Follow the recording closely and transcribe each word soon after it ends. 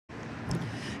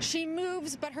She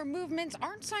moves, but her movements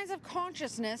aren't signs of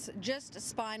consciousness, just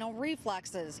spinal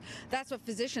reflexes. That's what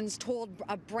physicians told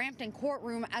a Brampton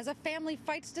courtroom as a family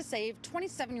fights to save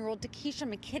 27-year-old Taquisha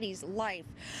McKitty's life.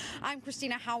 I'm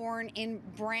Christina Howard in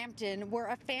Brampton, where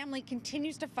a family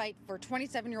continues to fight for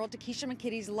 27-year-old Taquisha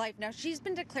McKitty's life. Now, she's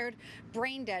been declared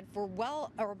brain dead for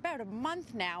about a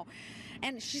month now,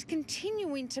 and she's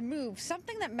continuing to move,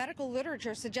 something that medical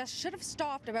literature suggests should have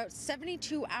stopped about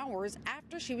 72 hours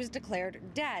after she was declared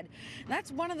dead. And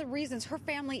that's one of the reasons her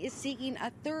family is seeking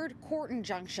a third court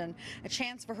injunction, a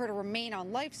chance for her to remain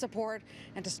on life support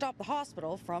and to stop the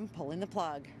hospital from pulling the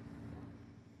plug.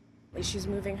 She's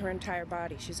moving her entire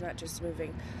body. She's not just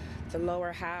moving the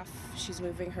lower half. She's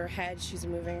moving her head, she's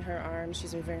moving her arms,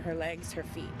 she's moving her legs, her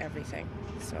feet, everything.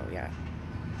 So yeah,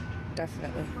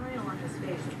 definitely.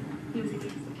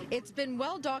 It's been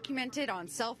well documented on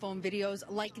cell phone videos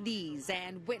like these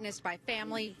and witnessed by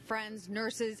family, friends,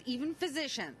 nurses, even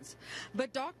physicians.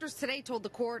 But doctors today told the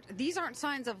court these aren't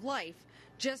signs of life,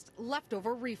 just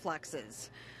leftover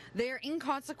reflexes. They're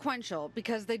inconsequential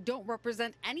because they don't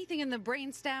represent anything in the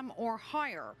brainstem or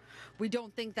higher. We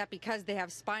don't think that because they have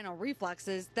spinal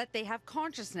reflexes that they have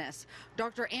consciousness.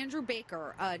 Dr. Andrew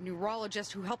Baker, a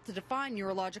neurologist who helped to define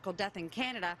neurological death in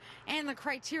Canada and the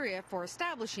criteria for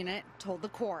establishing it, told the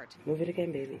court. Move it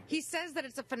again, baby. He says that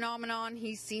it's a phenomenon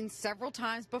he's seen several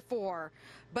times before,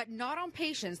 but not on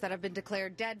patients that have been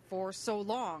declared dead for so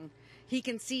long. He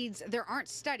concedes there aren't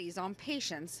studies on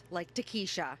patients like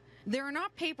Taquisha. There are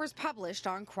not papers published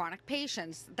on chronic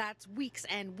patients, that's weeks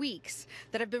and weeks,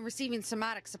 that have been receiving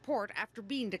somatic support after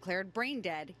being declared brain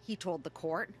dead, he told the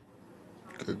court.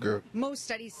 Good girl. Most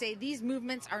studies say these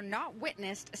movements are not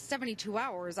witnessed 72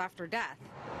 hours after death.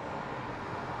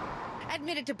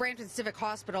 Admitted to Brampton Civic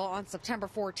Hospital on September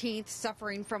 14th,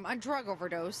 suffering from a drug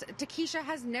overdose, Taquisha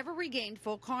has never regained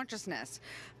full consciousness.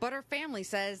 But her family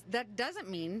says that doesn't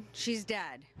mean she's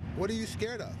dead. What are you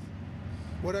scared of?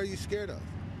 What are you scared of?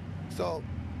 So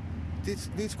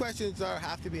these questions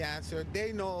have to be answered.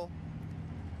 They know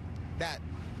that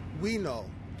we know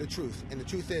the truth. And the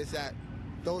truth is that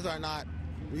those are not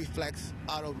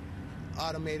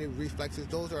automated reflexes.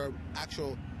 Those are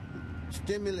actual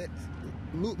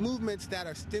movements that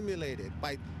are stimulated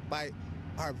by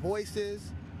our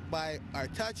voices, by our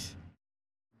touch.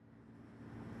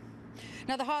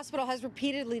 Now, the hospital has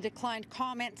repeatedly declined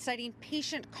comment, citing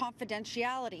patient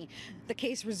confidentiality. The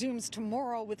case resumes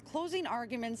tomorrow with closing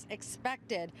arguments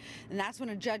expected, and that's when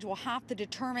a judge will have to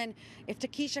determine if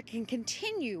Taquisha can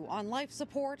continue on life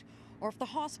support or if the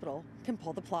hospital can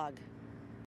pull the plug.